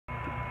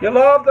You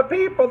love the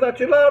people that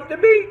you love to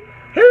meet.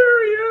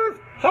 Here he is,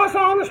 HOSS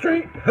on the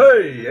street.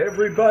 Hey,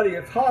 everybody,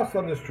 it's HOSS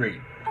on the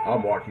street.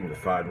 I'm walking the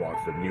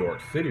sidewalks of New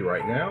York City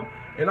right now,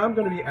 and I'm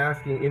going to be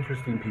asking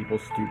interesting people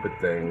stupid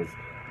things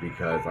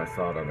because I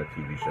saw it on a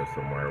TV show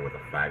somewhere with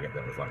a faggot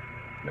that was like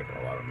making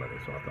a lot of money,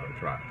 so I thought I'd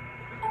try.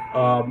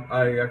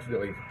 I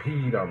accidentally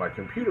peed on my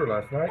computer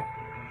last night.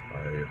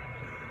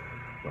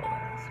 Don't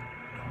ask.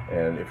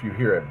 And if you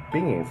hear a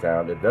binging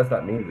sound, it does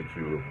not mean that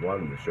you have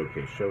won the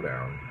Showcase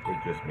Showdown. It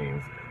just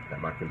means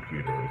that my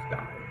computer is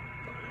dying.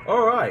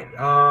 All right.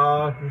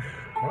 Oh,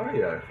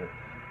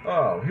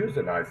 here's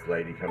a nice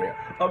lady coming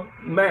up.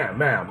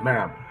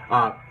 Ma'am.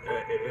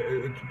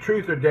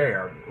 Truth or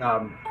dare?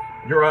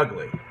 You're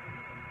ugly.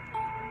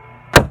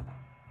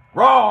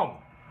 Wrong!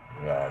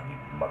 You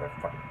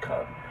motherfucking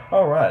cunt.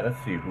 All right, let's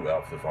see who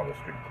else is on the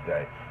street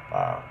today.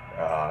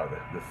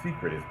 The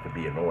secret is to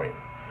be annoying.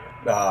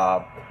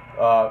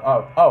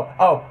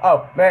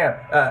 Man.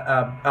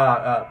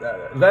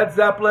 Led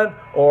Zeppelin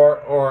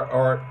or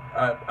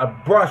a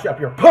brush up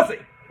your pussy.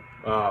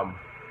 I'm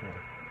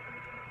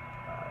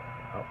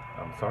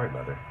sorry,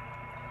 Mother.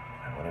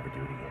 I won't ever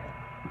do it again.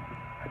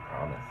 I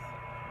promise.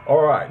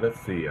 All right, let's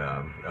see.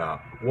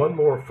 One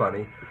more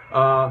funny.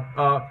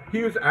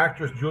 Here's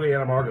actress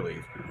Julianna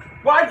Margulies.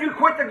 Why'd you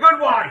quit The Good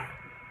Wife?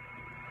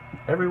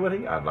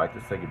 Everybody, I'd like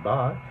to say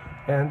goodbye,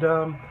 and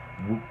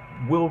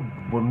we'll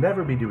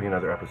never be doing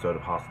another episode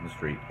of HOSS on the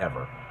Street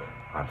ever.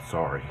 I'm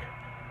sorry.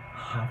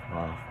 I'm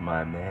off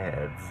my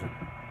meds.